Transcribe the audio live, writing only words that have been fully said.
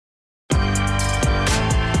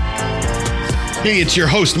Hey, it's your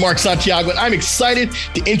host, Mark Santiago, and I'm excited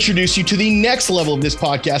to introduce you to the next level of this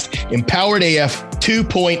podcast, Empowered AF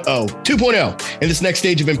 2.0. In this next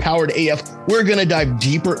stage of Empowered AF, we're going to dive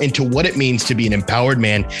deeper into what it means to be an empowered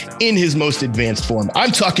man in his most advanced form.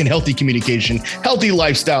 I'm talking healthy communication, healthy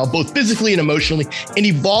lifestyle, both physically and emotionally, and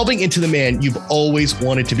evolving into the man you've always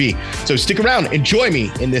wanted to be. So stick around and join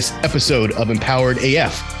me in this episode of Empowered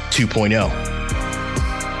AF 2.0.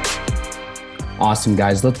 Awesome,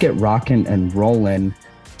 guys. Let's get rocking and rolling.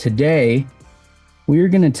 Today, we're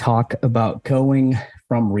going to talk about going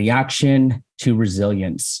from reaction to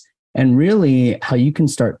resilience and really how you can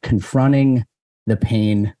start confronting the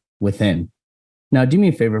pain within. Now, do me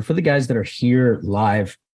a favor, for the guys that are here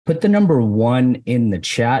live, put the number 1 in the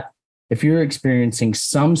chat if you're experiencing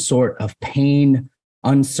some sort of pain,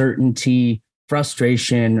 uncertainty,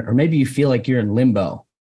 frustration, or maybe you feel like you're in limbo.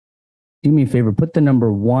 Do me a favor, put the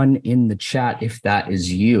number 1 in the chat if that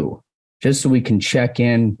is you, just so we can check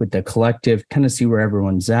in with the collective, kind of see where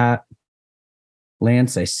everyone's at.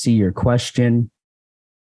 Lance, I see your question.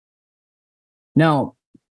 Now,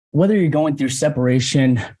 whether you're going through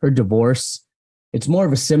separation or divorce, it's more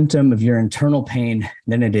of a symptom of your internal pain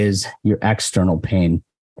than it is your external pain.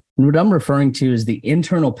 And what I'm referring to is the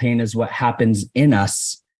internal pain is what happens in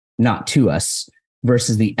us, not to us,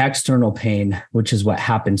 versus the external pain, which is what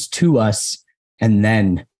happens to us and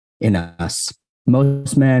then in us.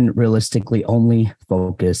 Most men realistically only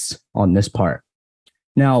focus on this part.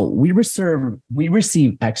 Now, we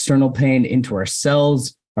receive external pain into our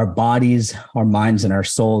cells, our bodies, our minds, and our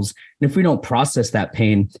souls. And if we don't process that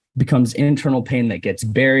pain, it becomes internal pain that gets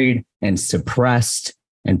buried and suppressed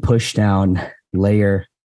and pushed down layer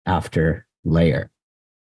after layer.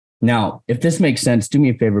 Now, if this makes sense, do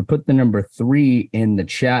me a favor, put the number 3 in the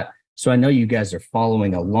chat so I know you guys are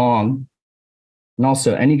following along. And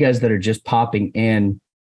also, any guys that are just popping in,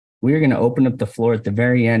 we're going to open up the floor at the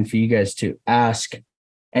very end for you guys to ask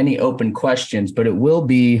any open questions, but it will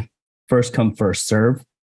be first come, first serve.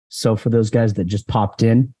 So for those guys that just popped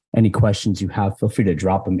in, any questions you have, feel free to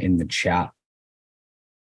drop them in the chat.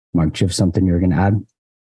 Mark, do you have something you're going to add?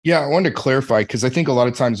 Yeah, I wanted to clarify because I think a lot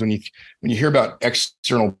of times when you hear about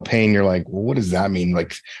external pain, you're like, well, what does that mean?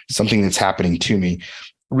 Like something that's happening to me.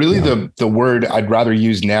 Really, the word I'd rather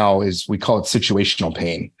use now is we call it situational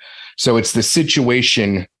pain. So it's the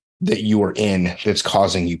situation that you are in that's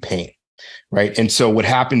causing you pain, right? And so what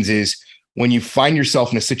happens is when you find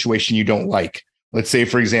yourself in a situation you don't like, let's say,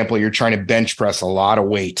 for example, you're trying to bench press a lot of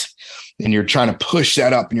weight and you're trying to push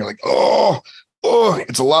that up and you're like, oh,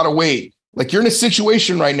 it's a lot of weight. Like you're in a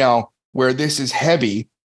situation right now where this is heavy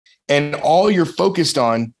and all you're focused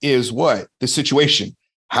on is what? The situation.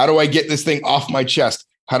 How do I get this thing off my chest?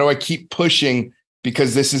 How do I keep pushing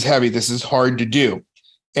because this is heavy? This is hard to do.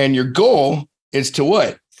 And your goal is to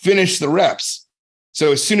what? Finish the reps.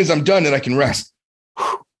 So as soon as I'm done, then I can rest.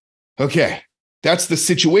 Okay. That's the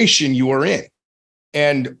situation you are in.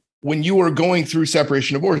 And when you are going through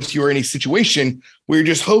separation divorce, you are in a situation where you're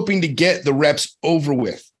just hoping to get the reps over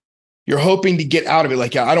with. You're hoping to get out of it.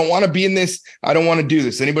 Like, I don't want to be in this. I don't want to do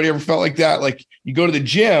this. Anybody ever felt like that? Like you go to the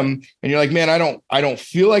gym and you're like, man, I don't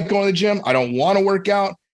feel like going to the gym. I don't want to work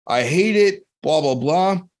out. I hate it, blah, blah,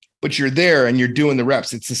 blah. But you're there and you're doing the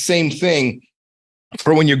reps. It's the same thing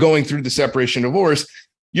for when you're going through the separation divorce.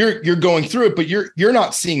 You're going through it, but you're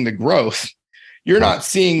not seeing the growth. You're not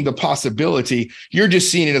seeing the possibility. You're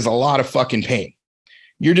just seeing it as a lot of fucking pain.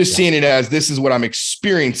 You're just seeing it as this is what I'm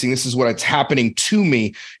experiencing. This is what's happening to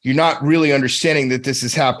me. You're not really understanding that this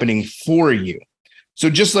is happening for you. So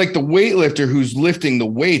just like the weightlifter who's lifting the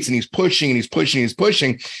weights and he's pushing and he's pushing, he's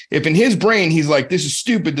pushing. If in his brain, he's like, this is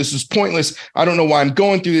stupid. This is pointless. I don't know why I'm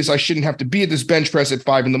going through this. I shouldn't have to be at this bench press at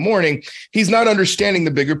 5 a.m. He's not understanding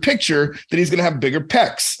the bigger picture that he's going to have bigger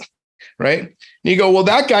pecs, right? And you go, well,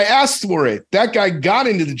 that guy asked for it. That guy got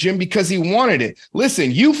into the gym because he wanted it.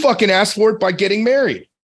 Listen, you fucking asked for it by getting married.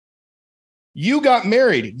 You got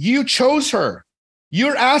married. You chose her.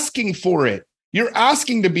 You're asking for it. You're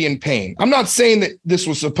asking to be in pain. I'm not saying that this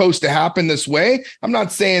was supposed to happen this way. I'm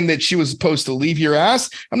not saying that she was supposed to leave your ass.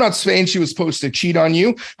 I'm not saying she was supposed to cheat on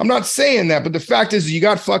you. I'm not saying that. But the fact is you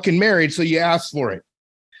got fucking married, so you asked for it.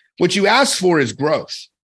 What you asked for is growth.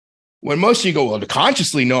 When most of you go, well,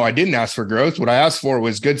 consciously, no, I didn't ask for growth. What I asked for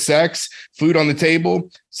was good sex, food on the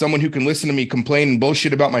table, someone who can listen to me complain and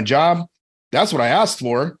bullshit about my job. That's what I asked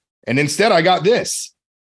for. And instead I got this.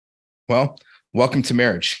 Well, welcome to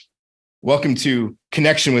marriage. Welcome to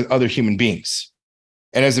connection with other human beings.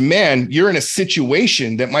 And as a man, you're in a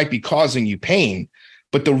situation that might be causing you pain,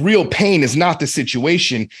 but the real pain is not the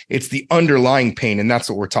situation. It's the underlying pain. And that's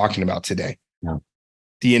what we're talking about today. Yeah.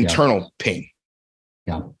 The internal pain.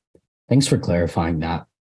 Yeah. Thanks for clarifying that.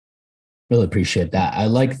 Really appreciate that. I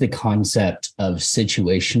like the concept of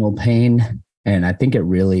situational pain, and I think it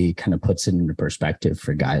really kind of puts it into perspective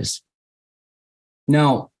for guys.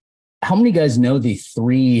 Now, how many guys know the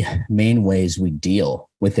three main ways we deal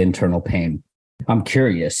with internal pain? I'm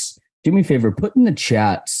curious. Do me a favor, put in the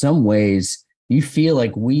chat some ways you feel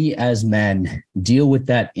like we as men deal with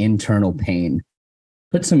that internal pain.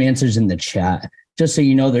 Put some answers in the chat, just so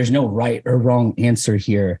you know there's no right or wrong answer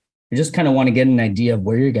here. I just kind of want to get an idea of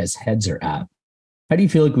where your guys' heads are at. How do you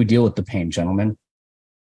feel like we deal with the pain, gentlemen?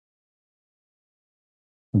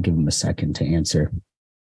 I'll give them a second to answer.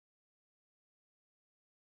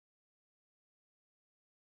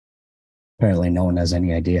 Apparently, no one has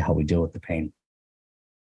any idea how we deal with the pain.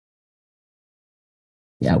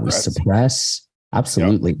 Yeah, we suppress.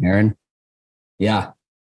 Absolutely, yep. Aaron. Yeah.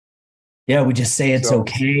 Yeah, we just say it's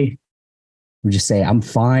okay. We just say, I'm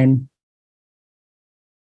fine.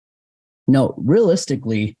 No,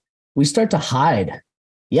 realistically, we start to hide.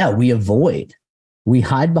 Yeah, we avoid. We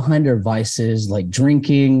hide behind our vices like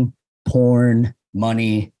drinking, porn,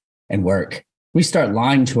 money, and work. We start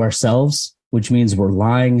lying to ourselves, which means we're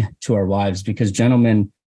lying to our wives because,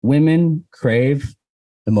 gentlemen, women crave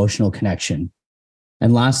emotional connection.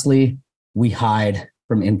 And lastly, we hide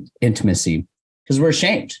from intimacy because we're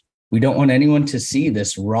ashamed. We don't want anyone to see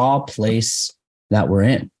this raw place that we're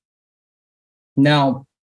in. Now,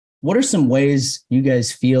 what are some ways you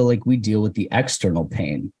guys feel like we deal with the external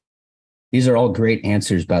pain? These are all great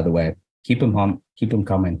answers, by the way. Keep them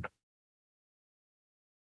coming.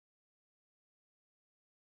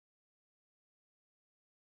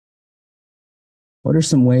 What are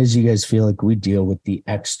some ways you guys feel like we deal with the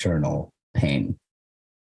external pain?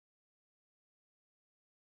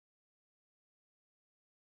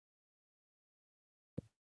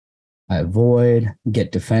 I avoid,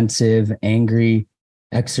 get defensive, angry,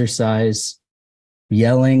 exercise,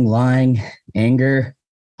 yelling, lying, anger.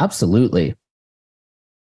 Absolutely.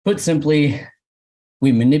 Put simply,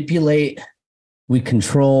 we manipulate, we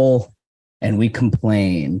control, and we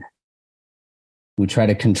complain. We try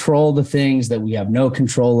to control the things that we have no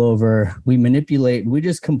control over. We manipulate, we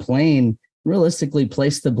just complain, realistically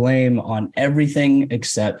place the blame on everything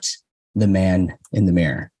except the man in the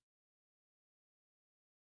mirror.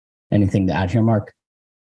 Anything to add here, Mark?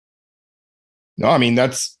 No, I mean,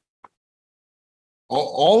 that's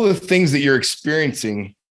all the things that you're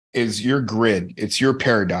experiencing is your grid. It's your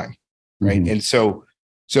paradigm, right? Mm-hmm. And so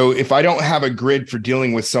if I don't have a grid for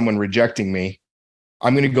dealing with someone rejecting me,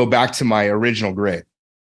 I'm going to go back to my original grid.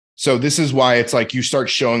 So this is why it's like you start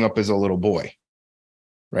showing up as a little boy,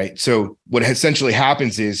 right? So what essentially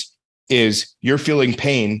happens is you're feeling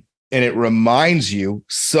pain and it reminds you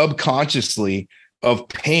subconsciously of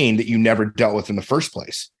pain that you never dealt with in the first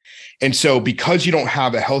place. And so because you don't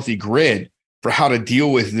have a healthy grid for how to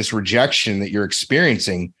deal with this rejection that you're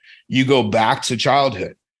experiencing, you go back to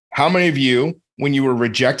childhood. How many of you, when you were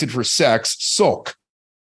rejected for sex, sulk?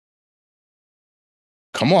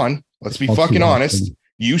 Come on, let's be fucking honest.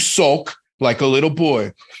 You sulk like a little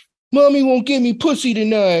boy. Mommy won't give me pussy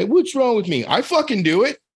tonight. What's wrong with me? I fucking do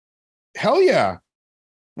it. Hell yeah.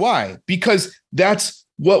 Why? Because that's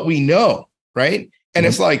what we know. Right. And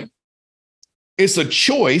it's like, it's a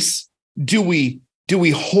choice. Do we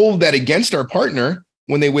hold that against our partner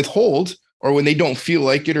when they withhold or when they don't feel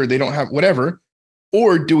like it or they don't have whatever?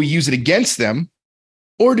 Or do we use it against them?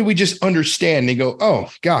 Or do we just understand and go,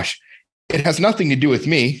 oh gosh, it has nothing to do with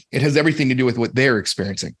me. It has everything to do with what they're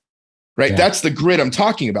experiencing. Right. Yeah. That's the grid I'm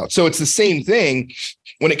talking about. So it's the same thing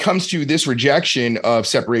when it comes to this rejection of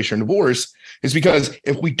separation and divorce, is because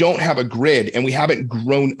if we don't have a grid and we haven't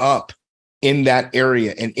grown up in that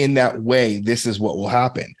area and in that way, this is what will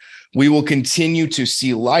happen. We will continue to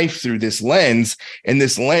see life through this lens, and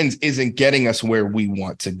this lens isn't getting us where we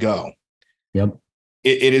want to go. Yep.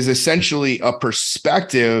 It is essentially a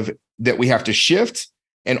perspective that we have to shift,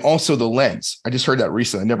 and also the lens. I just heard that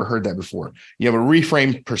recently. I never heard that before. You have a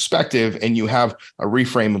reframed perspective and you have a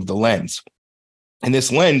reframe of the lens. And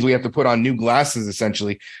this lens, we have to put on new glasses,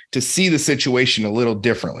 essentially, to see the situation a little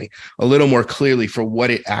differently, a little more clearly for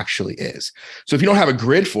what it actually is. So if you don't have a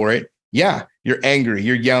grid for it, yeah, you're angry,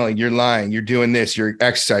 you're yelling, you're lying, you're doing this, you're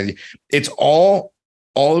exercising. It's all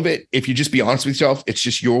of it. If you just be honest with yourself, it's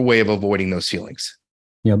just your way of avoiding those feelings.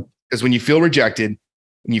 Yep. Because when you feel rejected,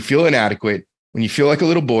 when you feel inadequate, when you feel like a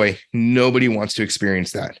little boy, nobody wants to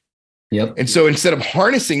experience that. Yep. And so instead of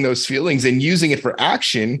harnessing those feelings and using it for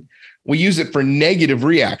action, we use it for negative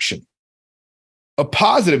reaction. A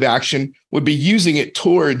positive action would be using it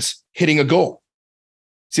towards hitting a goal.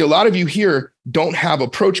 See, a lot of you here don't have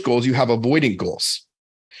approach goals. You have avoidant goals.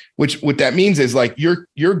 which what that means is like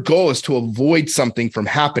your goal is to avoid something from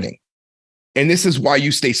happening. And this is why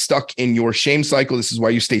you stay stuck in your shame cycle. This is why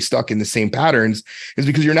you stay stuck in the same patterns, is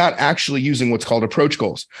because you're not actually using what's called approach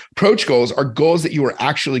goals. Approach goals are goals that you are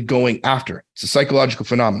actually going after. It's a psychological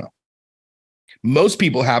phenomenon. Most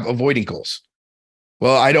people have avoiding goals.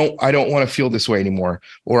 Well, I don't want to feel this way anymore,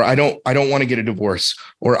 or I don't want to get a divorce,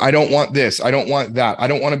 or I don't want this, I don't want that, I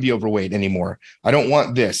don't want to be overweight anymore, I don't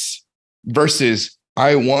want this, versus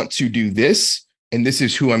I want to do this, and this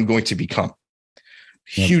is who I'm going to become.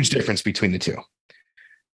 Huge difference between the two.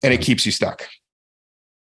 And it keeps you stuck.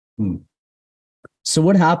 So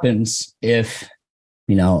what happens if,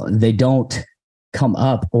 they don't come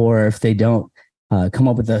up, or if they don't come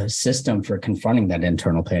up with a system for confronting that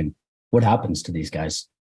internal pain? What happens to these guys?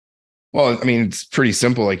 Well, I mean, it's pretty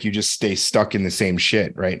simple. Like, you just stay stuck in the same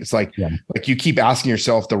shit, right? It's like you keep asking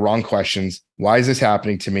yourself the wrong questions. Why is this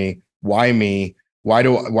happening to me? Why me? Why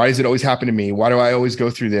does it always happen to me? Why do I always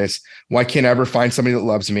go through this? Why can't I ever find somebody that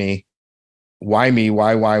loves me? Why me?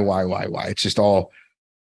 Why? It's just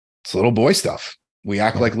it's little boy stuff. We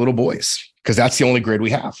act like little boys because that's the only grid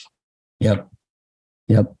we have. Yep.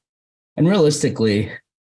 And realistically,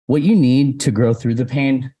 what you need to grow through the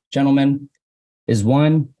pain, gentlemen, is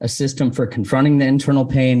 1, a system for confronting the internal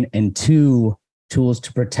pain, and 2, tools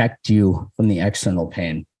to protect you from the external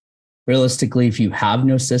pain. Realistically, if you have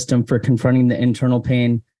no system for confronting the internal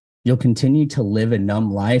pain, you'll continue to live a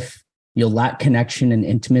numb life. You'll lack connection and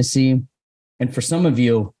intimacy. And for some of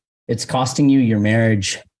you, it's costing you your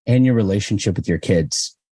marriage and your relationship with your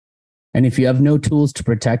kids. And if you have no tools to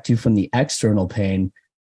protect you from the external pain,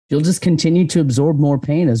 you'll just continue to absorb more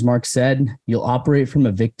pain. As Mark said, you'll operate from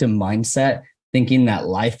a victim mindset, thinking that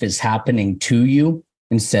life is happening to you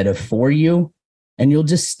instead of for you. And you'll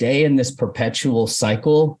just stay in this perpetual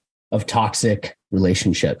cycle of toxic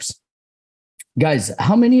relationships. Guys,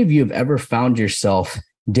 how many of you have ever found yourself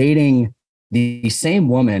dating the same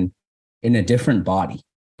woman in a different body?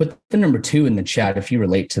 Put the number 2 in the chat if you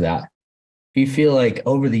relate to that. If you feel like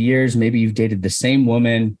over the years, maybe you've dated the same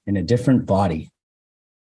woman in a different body.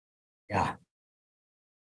 Yeah.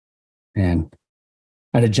 And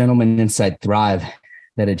I had a gentleman inside Thrive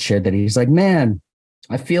that had shared that he's like, man,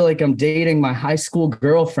 I feel like I'm dating my high school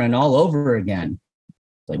girlfriend all over again.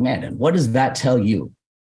 Like, man, and what does that tell you?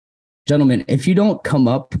 Gentlemen, if you don't come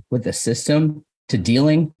up with a system to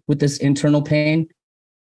dealing with this internal pain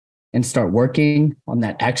and start working on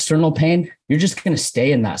that external pain, you're just going to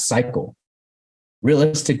stay in that cycle.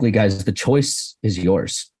 Realistically, guys, the choice is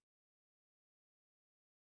yours.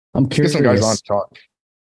 I'm curious. Get some guys on to talk.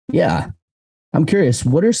 Yeah. I'm curious.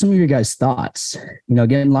 What are some of your guys' thoughts?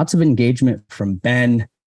 Again, lots of engagement from Ben.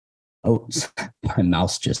 Oh, my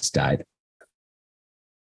mouse just died.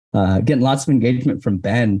 Getting lots of engagement from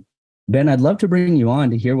Ben. Ben, I'd love to bring you on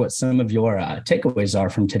to hear what some of your takeaways are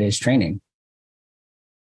from today's training.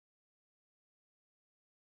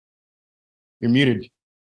 You're muted.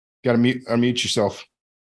 Got to unmute yourself.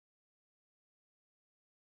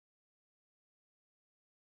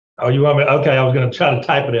 Oh, you want me? Okay, I was going to try to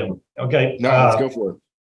type it in. Okay. No, let's go for it.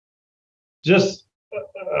 Just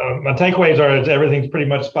my takeaways are that everything's pretty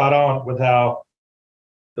much spot on with how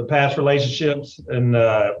the past relationships and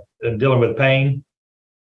dealing with pain,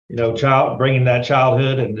 bringing that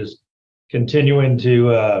childhood and just continuing to,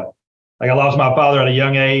 like I lost my father at a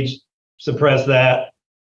young age, suppress that.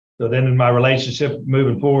 So then in my relationship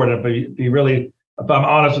moving forward, if I'm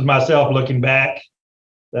honest with myself, looking back,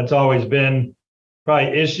 that's always been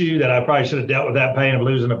probably issue that I probably should have dealt with that pain of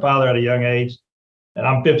losing a father at a young age. And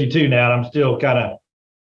I'm 52 now, and I'm still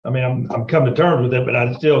I'm come to terms with it, but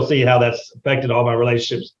I still see how that's affected all my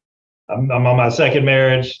relationships. I'm on my second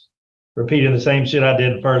marriage, repeating the same shit I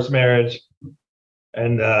did the first marriage.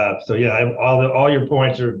 And so, yeah, all your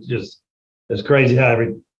points are just, it's crazy how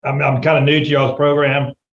I'm kind of new to y'all's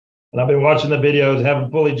program, and I've been watching the videos,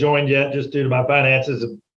 haven't fully joined yet just due to my finances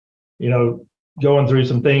and, going through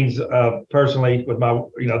some things personally with my,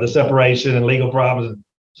 the separation and legal problems and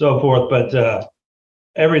so forth. But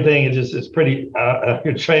everything is it's pretty,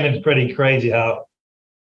 your training is pretty crazy how,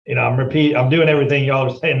 I'm doing everything y'all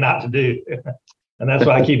are saying not to do. And that's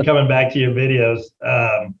why I keep coming back to your videos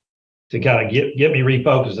to kind of get me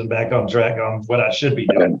refocused and back on track on what I should be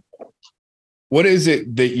doing. What is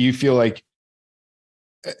it that you feel like,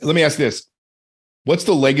 let me ask this. What's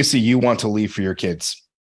the legacy you want to leave for your kids?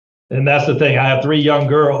 And that's the thing. I have 3 young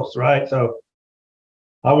girls, right? So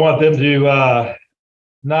I want them to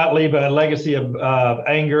not leave a legacy of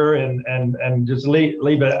anger and just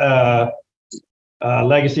leave a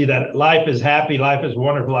legacy that life is happy, life is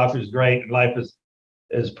wonderful, life is great, and life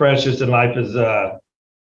is precious, and life is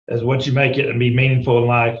as what you make it and be meaningful in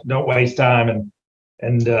life. Don't waste time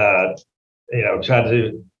and try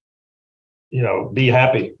to, be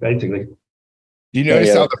happy, basically. You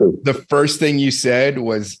notice how the first thing you said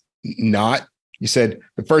was not, you said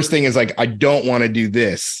the first thing is like, I don't want to do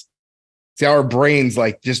this. See how our brains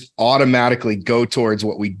like just automatically go towards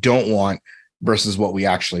what we don't want versus what we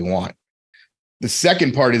actually want. The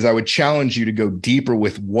second part is I would challenge you to go deeper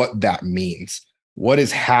with what that means. What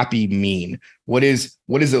does happy mean? What does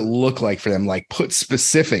it look like for them? Like put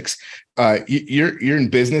specifics. You're in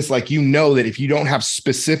business, like that if you don't have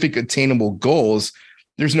specific attainable goals,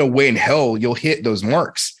 there's no way in hell you'll hit those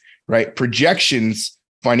marks, right? Projections,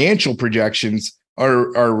 financial projections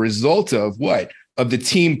are a result of what? Of the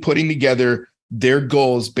team putting together their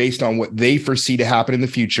goals based on what they foresee to happen in the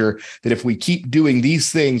future, that if we keep doing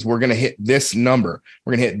these things, we're going to hit this number.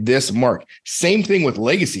 We're going to hit this mark. Same thing with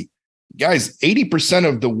legacy. Guys, 80%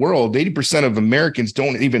 of the world, 80% of Americans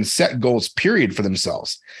don't even set goals, period, for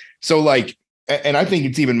themselves. So like, and I think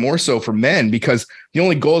it's even more so for men because the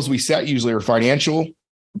only goals we set usually are financial.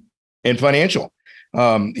 We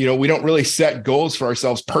don't really set goals for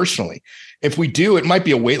ourselves personally. If we do, it might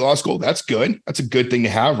be a weight loss goal. That's good. That's a good thing to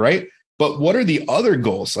have, right? But what are the other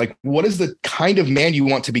goals? Like, what is the kind of man you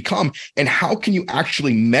want to become? And how can you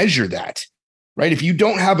actually measure that, right? If you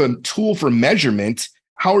don't have a tool for measurement,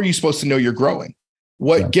 how are you supposed to know you're growing?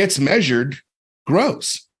 What gets measured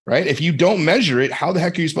grows, right? If you don't measure it, how the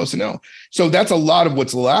heck are you supposed to know? So that's a lot of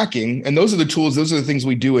what's lacking. And those are the tools. Those are the things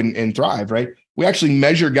we do in Thrive, right? We actually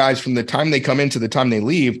measure guys from the time they come in to the time they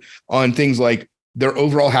leave on things like their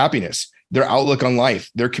overall happiness, their outlook on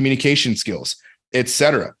life, their communication skills,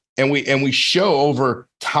 etc. And we show over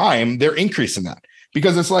time their increase in that.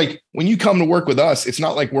 Because it's like when you come to work with us, it's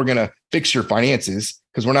not like we're going to fix your finances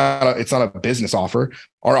because it's not a business offer.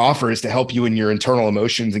 Our offer is to help you in your internal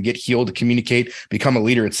emotions and get healed, to communicate, become a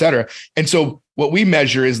leader, et cetera. And so what we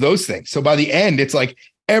measure is those things. So by the end, it's like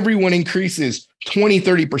everyone increases 20,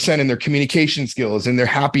 30% in their communication skills and their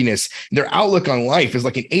happiness. Their outlook on life is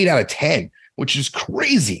like an 8 out of 10, which is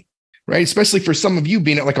crazy, right? Especially for some of you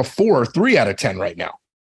being at like a 4 or 3 out of 10 right now.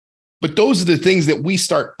 But those are the things that we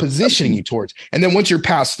start positioning you towards. And then once you're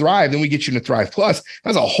past Thrive, then we get you into Thrive Plus.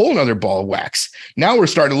 That's a whole nother ball of wax. Now we're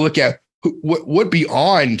starting to look at what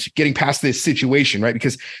beyond getting past this situation, right?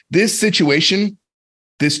 Because this situation,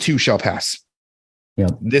 this too shall pass. Yeah.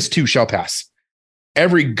 This too shall pass.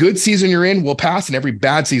 Every good season you're in will pass, and every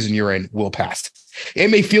bad season you're in will pass. It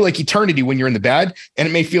may feel like eternity when you're in the bad, and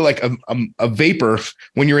it may feel like a vapor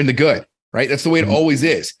when you're in the good. Right? That's the way it always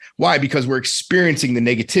is. Why? Because we're experiencing the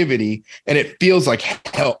negativity and it feels like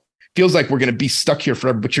hell. Feels like we're going to be stuck here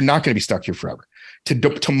forever, but you're not going to be stuck here forever.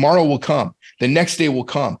 Tomorrow will come. The next day will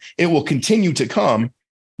come. It will continue to come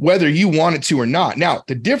whether you want it to or not. Now,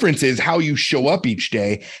 the difference is how you show up each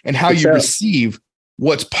day and how you receive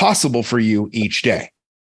what's possible for you each day.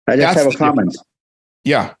 I just have a comment.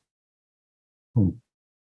 Yeah.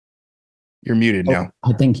 You're muted now.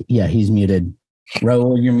 I think, he's muted.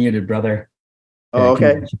 Raul, you're muted, brother. Oh,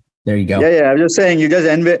 okay. There you go. Yeah. I'm just saying, you just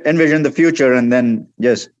envision the future and then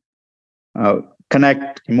just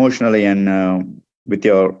connect emotionally and with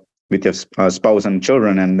your spouse and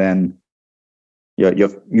children, and then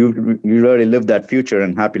you really live that future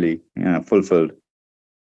and happily fulfilled.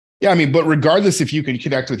 Yeah, I mean, but regardless if you can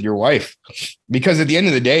connect with your wife, because at the end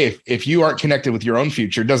of the day, if you aren't connected with your own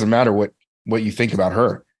future, it doesn't matter what you think about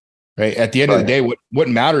her. Right. At the end of the day, what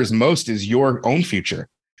matters most is your own future.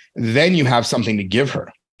 Then you have something to give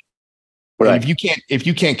her. Right. And if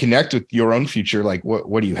you can't connect with your own future, like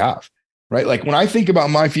what do you have? Right. Like when I think about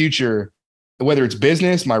my future, whether it's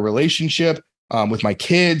business, my relationship with my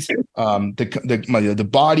kids, the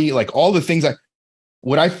body, like all the things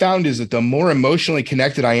what I found is that the more emotionally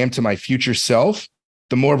connected I am to my future self,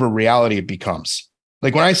 the more of a reality it becomes.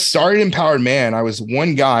 Like when I started Empowered Man, I was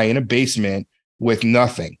one guy in a basement with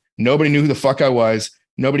nothing. Nobody knew who the fuck I was.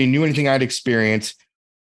 Nobody knew anything I'd experienced.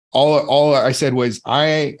 All I said was,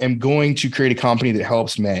 I am going to create a company that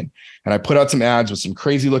helps men. And I put out some ads with some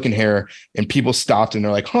crazy looking hair, and people stopped and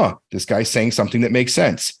they're like, this guy's saying something that makes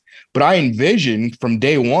sense. But I envisioned from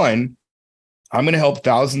day one, I'm going to help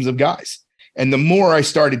thousands of guys. And the more I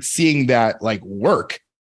started seeing that like work,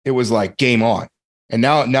 it was like game on. And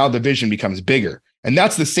now the vision becomes bigger. And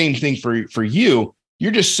that's the same thing for you.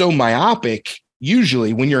 You're just so myopic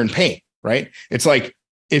usually when you're in pain, right? It's like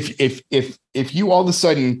if you all of a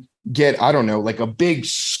sudden get, I don't know, like a big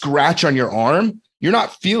scratch on your arm, you're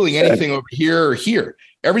not feeling anything over here or here.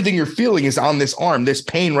 Everything you're feeling is on this arm, this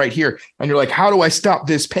pain right here. And you're like, how do I stop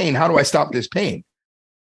this pain? How do I stop this pain?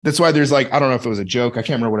 That's why there's like, I don't know if it was a joke. I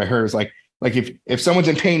can't remember what I heard. It's like if someone's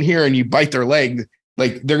in pain here and you bite their leg,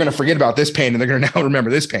 Like they're going to forget about this pain and they're going to now remember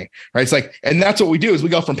this pain, right? It's like, and that's what we do is we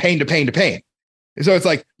go from pain to pain to pain. And so it's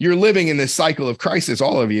like you're living in this cycle of crisis,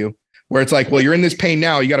 all of you, where it's like, well, you're in this pain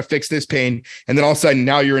now, you got to fix this pain. And then all of a sudden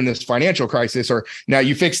now you're in this financial crisis, or now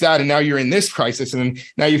you fix that and now you're in this crisis. And then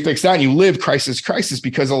now you fix that and you live crisis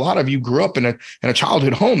because a lot of you grew up in a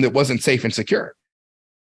childhood home that wasn't safe and secure.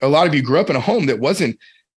 A lot of you grew up in a home that wasn't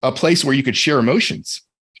a place where you could share emotions,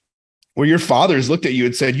 where your fathers looked at you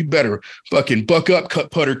and said, you better fucking buck up,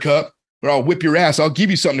 Buttercup, or I'll whip your ass. I'll give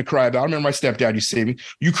you something to cry about. I remember my stepdad used to say to me,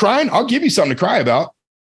 you crying? I'll give you something to cry about.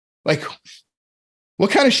 Like, what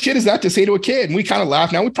kind of shit is that to say to a kid? And we kind of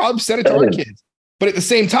laugh now. We probably said it to our kids. But at the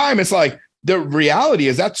same time, it's like the reality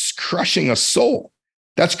is that's crushing a soul.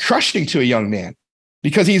 That's crushing to a young man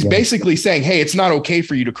because he's basically saying, hey, it's not okay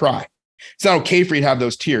for you to cry. It's not okay for you to have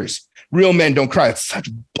those tears. Real men don't cry. It's such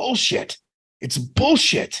bullshit. It's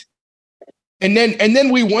bullshit. And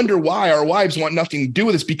then we wonder why our wives want nothing to do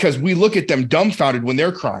with us because we look at them dumbfounded when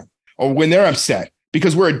they're crying or when they're upset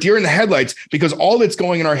because we're a deer in the headlights because all that's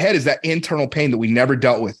going in our head is that internal pain that we never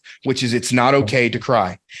dealt with, which is it's not okay to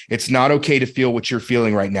cry. It's not okay to feel what you're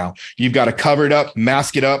feeling right now. You've got to cover it up,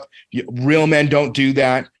 mask it up. Real men don't do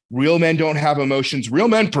that. Real men don't have emotions. Real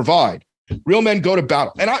men provide. Real men go to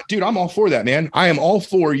battle. And I'm all for that, man. I am all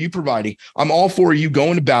for you providing. I'm all for you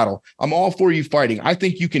going to battle. I'm all for you fighting. I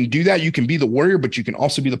think you can do that. You can be the warrior, but you can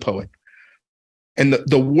also be the poet. And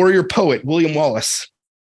the warrior poet, William Wallace,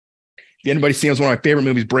 if anybody seen, one of my favorite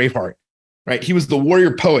movies, Braveheart, right? He was the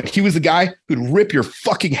warrior poet. He was the guy who'd rip your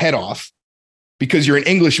fucking head off because you're an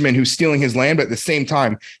Englishman who's stealing his land, but at the same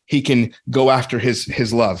time, he can go after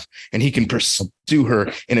his love and he can pursue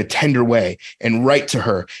her in a tender way and write to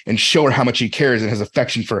her and show her how much he cares and has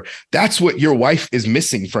affection for her. That's what your wife is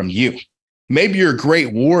missing from you. Maybe you're a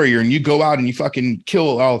great warrior and you go out and you fucking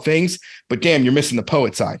kill all things, but damn, you're missing the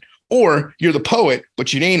poet side. Or you're the poet,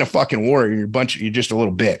 but you ain't a fucking warrior. You're just a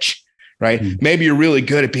little bitch. Right? Mm-hmm. Maybe you're really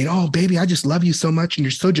good at being, oh, baby, I just love you so much. And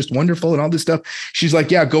you're so just wonderful and all this stuff. She's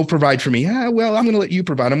like, yeah, go provide for me. Yeah, well, I'm going to let you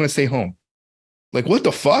provide. I'm going to stay home. Like, what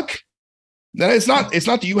the fuck? Then it's not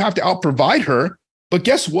that you have to out provide her, but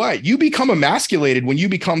guess what? You become emasculated when you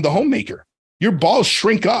become the homemaker. Your balls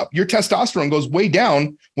shrink up. Your testosterone goes way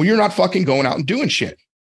down when you're not fucking going out and doing shit.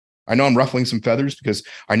 I know I'm ruffling some feathers because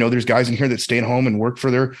I know there's guys in here that stay at home and work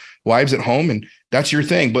for their wives at home, and that's your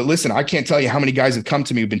thing. But listen, I can't tell you how many guys have come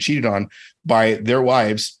to me who've been cheated on by their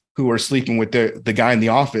wives who are sleeping with the guy in the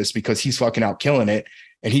office because he's fucking out killing it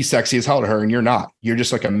and he's sexy as hell to her and you're not. You're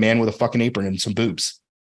just like a man with a fucking apron and some boobs.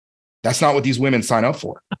 That's not what these women sign up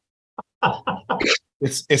for.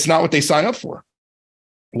 It's not what they sign up for.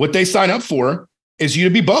 What they sign up for is you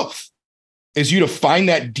to be both. Is you to find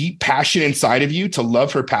that deep passion inside of you to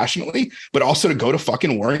love her passionately, but also to go to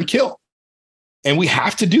fucking war and kill. And we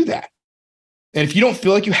have to do that. And if you don't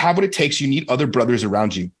feel like you have what it takes, you need other brothers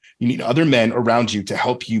around you. You need other men around you to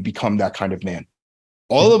help you become that kind of man.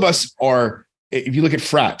 All of us are, if you look at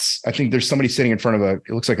frats, I think there's somebody sitting in front of it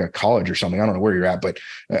looks like a college or something. I don't know where you're at, but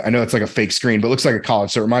I know it's like a fake screen, but it looks like a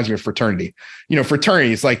college. So it reminds me of fraternity. You know,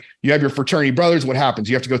 fraternity, it's like you have your fraternity brothers. What happens?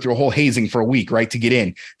 You have to go through a whole hazing for a week, right? To get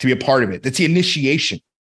in, to be a part of it. That's the initiation.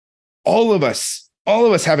 All of us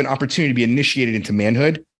have an opportunity to be initiated into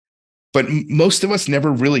manhood, but most of us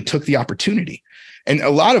never really took the opportunity. And a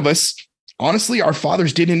lot of us, honestly, our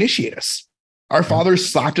fathers didn't initiate us. Our fathers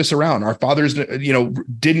slapped us around. Our fathers,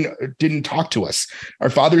 didn't talk to us. Our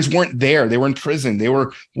fathers weren't there. They were in prison. They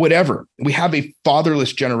were whatever. We have a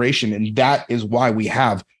fatherless generation. And that is why we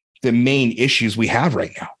have the main issues we have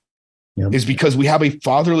right now. Yep. Is because we have a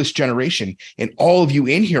fatherless generation and all of you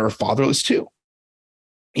in here are fatherless too.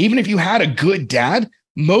 Even if you had a good dad,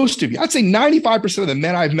 most of you, I'd say 95% of the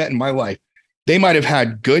men I've met in my life, they might have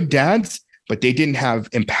had good dads, but they didn't have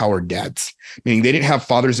empowered dads, meaning they didn't have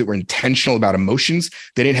fathers that were intentional about emotions.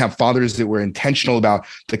 They didn't have fathers that were intentional about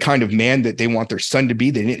the kind of man that they want their son to be.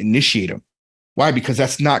 They didn't initiate him. Why? Because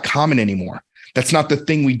that's not common anymore. That's not the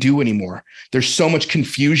thing we do anymore. There's so much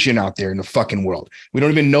confusion out there in the fucking world. We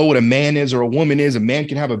don't even know what a man is or a woman is. A man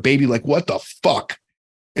can have a baby. Like, what the fuck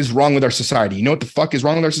is wrong with our society? You know what the fuck is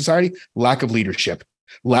wrong with our society? Lack of leadership,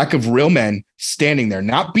 lack of real men standing there,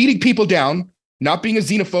 not beating people down, not being a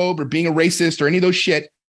xenophobe or being a racist or any of those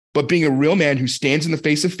shit, but being a real man who stands in the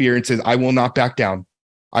face of fear and says, I will not back down.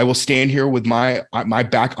 I will stand here with my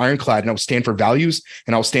back ironclad and I will stand for values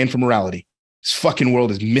and I'll stand for morality. This fucking world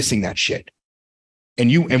is missing that shit. And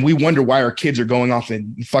we wonder why our kids are going off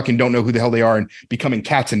and fucking don't know who the hell they are and becoming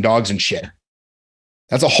cats and dogs and shit.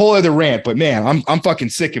 That's a whole other rant, but man, I'm fucking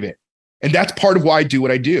sick of it. And that's part of why I do what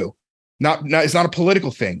I do. It's not a political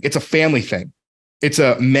thing. It's a family thing. It's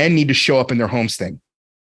a men need to show up in their homes thing.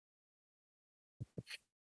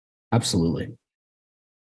 Absolutely.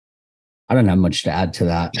 I don't have much to add to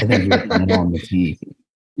that. I think you're on the tee.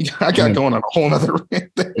 I got going on a whole nother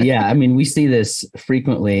rant there. Yeah. I mean, we see this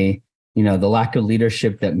frequently, you know, the lack of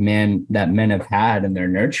leadership that men have had and their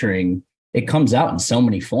nurturing, it comes out in so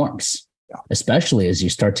many forms, especially as you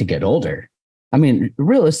start to get older. I mean,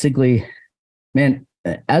 realistically, man,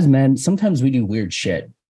 as men, sometimes we do weird shit,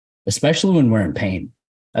 especially when we're in pain.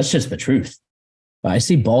 That's just the truth. I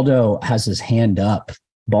see Baldo has his hand up.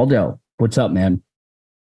 Baldo, what's up, man?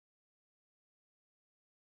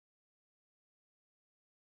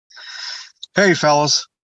 Hey, fellas.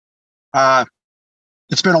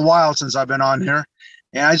 It's been a while since I've been on here.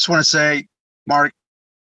 And I just want to say, Mark,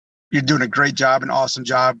 you're doing a great job, an awesome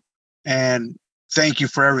job. And thank you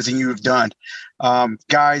for everything you've done.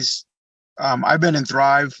 Guys, I've been in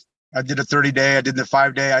Thrive. I did a 30-day. I did the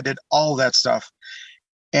 5-day. I did all that stuff.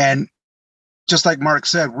 And just like Mark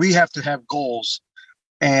said, we have to have goals.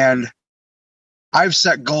 And I've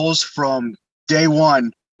set goals from day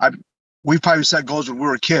one. We probably set goals when we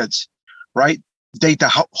were kids, right? Date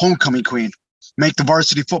the homecoming queen, make the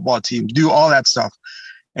varsity football team, do all that stuff.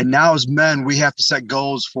 And now as men, we have to set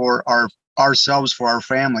goals for ourselves, for our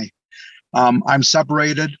family. I'm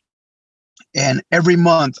separated, and every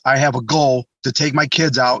month I have a goal to take my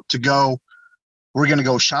kids out to go. We're going to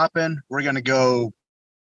go shopping. We're going to go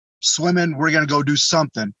swimming. We're going to go do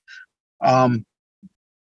something.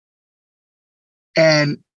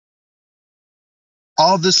 And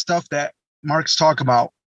all this stuff that Mark's talking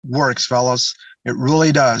about works, fellas. It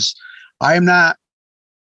really does. I'm not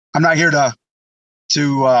here to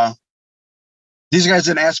these guys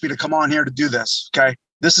didn't ask me to come on here to do this. Okay.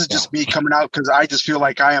 This is just me coming out because I just feel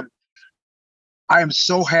like I am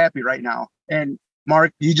so happy right now. And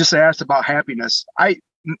Mark, you just asked about happiness. I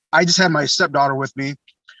just had my stepdaughter with me.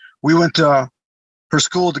 We went to her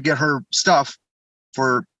school to get her stuff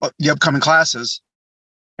for the upcoming classes.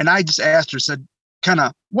 And I just asked her, said,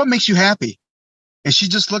 what makes you happy? And she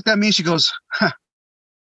just looked at me and she goes,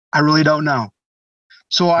 I really don't know.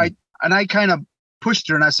 So I kind of pushed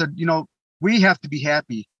her and I said, we have to be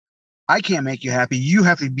happy. I can't make you happy. You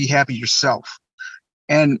have to be happy yourself.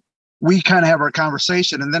 And we kind of have our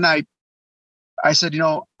conversation. And then I said,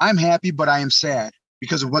 I'm happy, but I am sad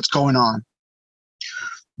because of what's going on.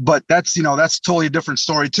 But that's totally a different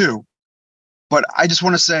story too. But I just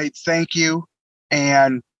want to say thank you.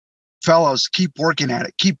 And fellows, keep working at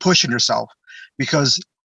it. Keep pushing yourself because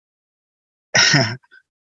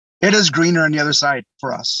it is greener on the other side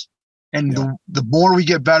for us. And the more we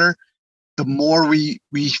get better, the more we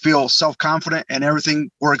feel self-confident and everything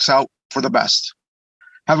works out for the best.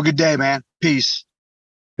 Have a good day, man. Peace.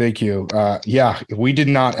 Thank you. We did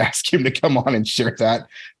not ask him to come on and share that.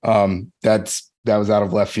 That was out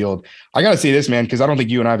of left field. I got to say this, man, because I don't think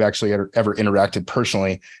you and I have actually ever interacted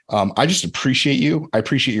personally. I just appreciate you. I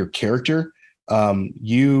appreciate your character.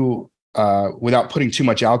 Without putting too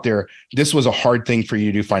much out there, this was a hard thing for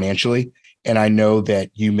you to do financially. And I know that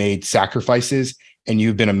you made sacrifices and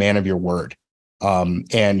you've been a man of your word.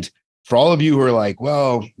 And for all of you who are like,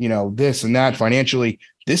 well, this and that financially,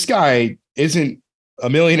 this guy isn't a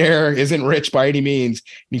millionaire, isn't rich by any means.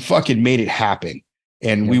 He fucking made it happen.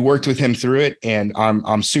 And we worked with him through it. And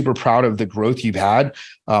I'm super proud of the growth you've had.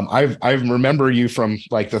 I remember you from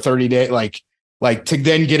like the 30-day, like to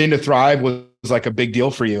then get into Thrive was like a big deal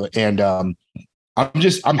for you. And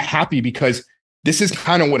I'm happy because this is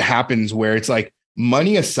kind of what happens where it's like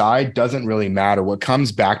money aside doesn't really matter. What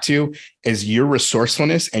comes back to is your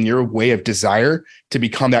resourcefulness and your way of desire to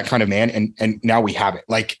become that kind of man. And now we have it.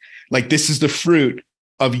 Like this is the fruit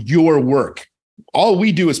of your work. All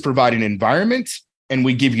we do is provide an environment and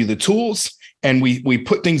we give you the tools and we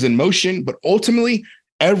put things in motion, but ultimately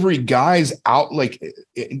every guy's out, like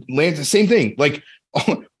it lands the same thing. Like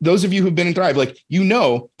those of you who've been in Thrive,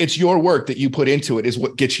 it's your work that you put into it is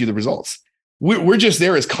what gets you the results. We're just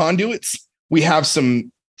there as conduits. We have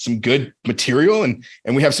some good material and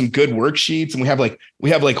we have some good worksheets and we have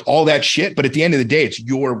all that shit. But at the end of the day, it's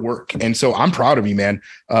your work. And so I'm proud of you, man.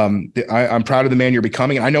 I'm proud of the man you're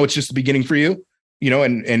becoming. And I know it's just the beginning for you,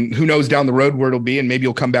 and who knows down the road where it'll be. And maybe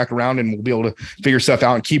you'll come back around and we'll be able to figure stuff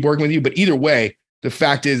out and keep working with you. But either way, the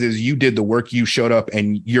fact is you did the work, you showed up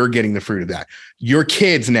and you're getting the fruit of that. Your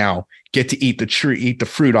kids now get to eat the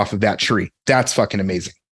fruit off of that tree. That's fucking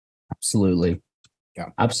amazing. Absolutely. Yeah,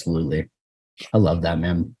 absolutely. I love that,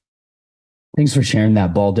 man. Thanks for sharing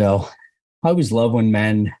that, Baldo. I always love when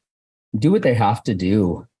men do what they have to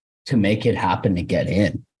do to make it happen to get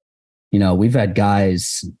in. We've had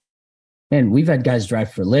guys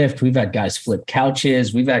drive for Lyft. We've had guys flip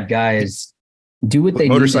couches. We've had guys do what they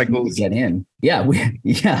need to get in. Yeah.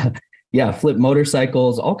 Yeah, flip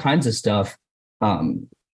motorcycles, all kinds of stuff.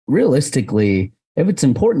 Realistically, if it's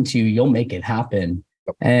important to you, you'll make it happen.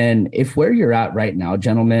 And if where you're at right now,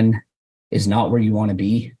 gentlemen, is not where you want to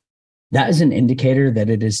be, that is an indicator that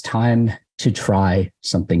it is time to try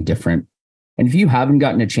something different. And if you haven't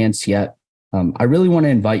gotten a chance yet, I really want to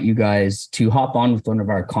invite you guys to hop on with one of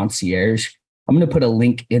our concierge. I'm going to put a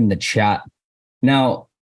link in the chat. Now,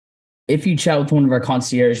 if you chat with one of our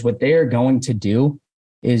concierge, what they are going to do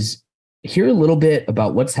is hear a little bit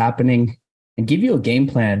about what's happening and give you a game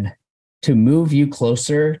plan to move you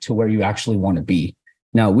closer to where you actually want to be.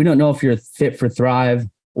 Now, we don't know if you're fit for Thrive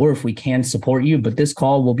or if we can support you, but this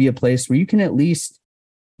call will be a place where you can at least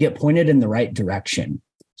get pointed in the right direction.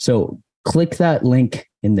 So click that link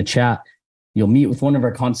in the chat. You'll meet with one of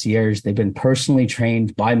our concierge. They've been personally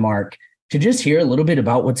trained by Mark to just hear a little bit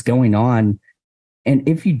about what's going on. And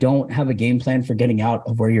if you don't have a game plan for getting out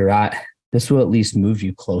of where you're at, this will at least move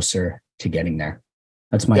you closer to getting there.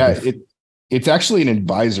 That's my It's actually an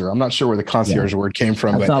advisor. I'm not sure where the concierge word came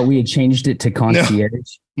from. I thought we had changed it to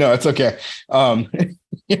concierge. No, it's okay. I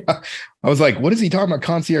was like, what is he talking about?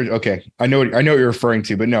 Concierge? Okay. I know what you're referring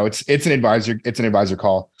to, but no, it's an advisor. It's an advisor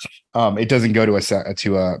call. It doesn't go to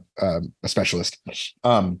a specialist.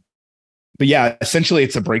 But yeah, essentially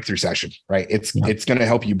it's a breakthrough session, right? It's going to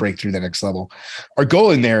help you break through the next level. Our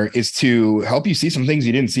goal in there is to help you see some things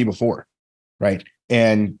you didn't see before, right?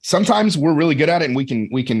 And sometimes we're really good at it and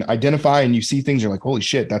we can identify, and you see things, you're like, holy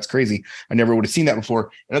shit, that's crazy. I never would have seen that before.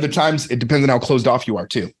 And other times it depends on how closed off you are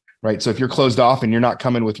too, right? So if you're closed off and you're not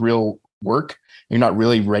coming with real work, you're not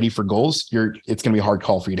really ready for goals, it's going to be a hard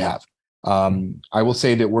call for you to have. I will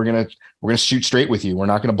say that we're going to shoot straight with you. We're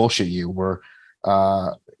not going to bullshit you.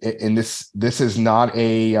 And this is not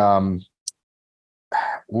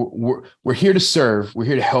we're here to serve. We're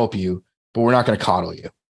here to help you, but we're not going to coddle you.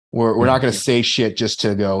 We're not going to say shit just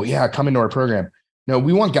to go, yeah, come into our program. No,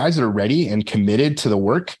 we want guys that are ready and committed to the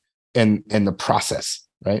work and the process,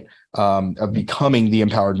 right? Of becoming the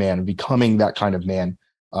empowered man, of becoming that kind of man.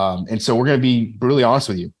 And so we're going to be brutally honest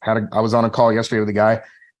with you. I was on a call yesterday with a guy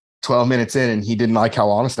 12 minutes in, and he didn't like how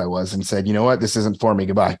honest I was and said, you know what, this isn't for me.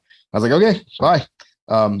 Goodbye. I was like, okay, bye.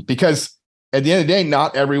 Because at the end of the day,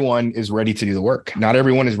 not everyone is ready to do the work. Not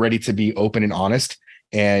everyone is ready to be open and honest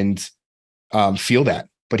and feel that.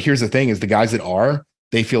 But here's the thing is the guys that are,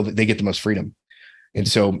 they feel that they get the most freedom. And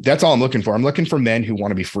so that's all I'm looking for. I'm looking for men who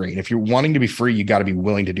want to be free. And if you're wanting to be free, you got to be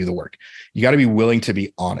willing to do the work. You got to be willing to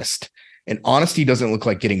be honest. And honesty doesn't look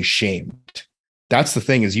like getting shamed. That's the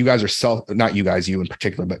thing is you guys are not you guys, you in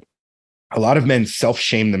particular, but a lot of men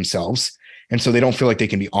self-shame themselves. And so they don't feel like they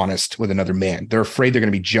can be honest with another man. They're afraid they're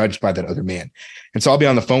going to be judged by that other man. And so I'll be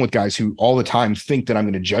on the phone with guys who all the time think that I'm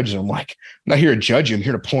going to judge them. I'm like, I'm not here to judge you. I'm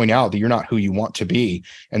here to point out that you're not who you want to be.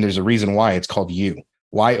 And there's a reason why. It's called you.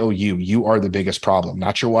 Y-O-U. You are the biggest problem.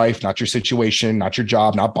 Not your wife, not your situation, not your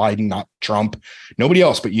job, not Biden, not Trump, nobody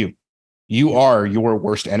else but you. You are your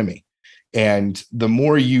worst enemy. And the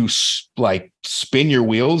more you spin your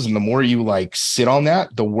wheels and the more you sit on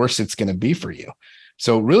that, the worse it's going to be for you.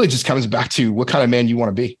 So it really just comes back to what kind of man you want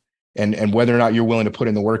to be and whether or not you're willing to put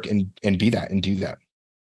in the work and be that and do that.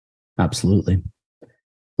 Absolutely.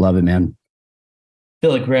 Love it, man. Feel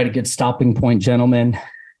like we're at a good stopping point, gentlemen.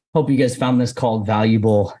 Hope you guys found this call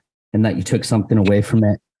valuable and that you took something away from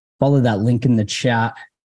it. Follow that link in the chat.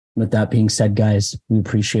 With that being said, guys, we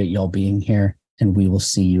appreciate y'all being here and we will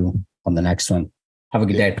see you on the next one. Have a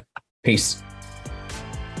good day. Peace.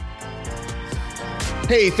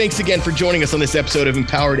 Hey, thanks again for joining us on this episode of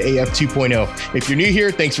Empowered AF 2.0. If you're new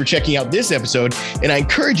here, thanks for checking out this episode. And I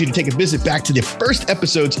encourage you to take a visit back to the first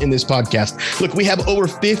episodes in this podcast. Look, we have over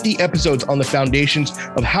 50 episodes on the foundations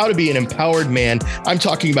of how to be an empowered man. I'm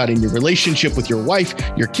talking about in your relationship with your wife,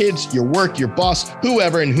 your kids, your work, your boss,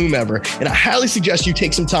 whoever and whomever. And I highly suggest you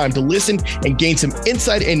take some time to listen and gain some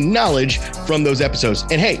insight and knowledge from those episodes.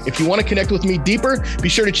 And hey, if you want to connect with me deeper, be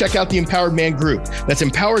sure to check out the Empowered Man group. That's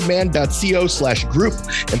empoweredman.co/group.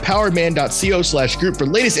 empoweredman.co/group for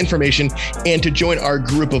latest information and to join our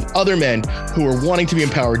group of other men who are wanting to be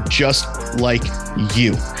empowered just like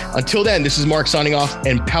you. Until then, this is Mark signing off,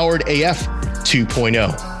 Empowered AF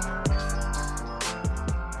 2.0.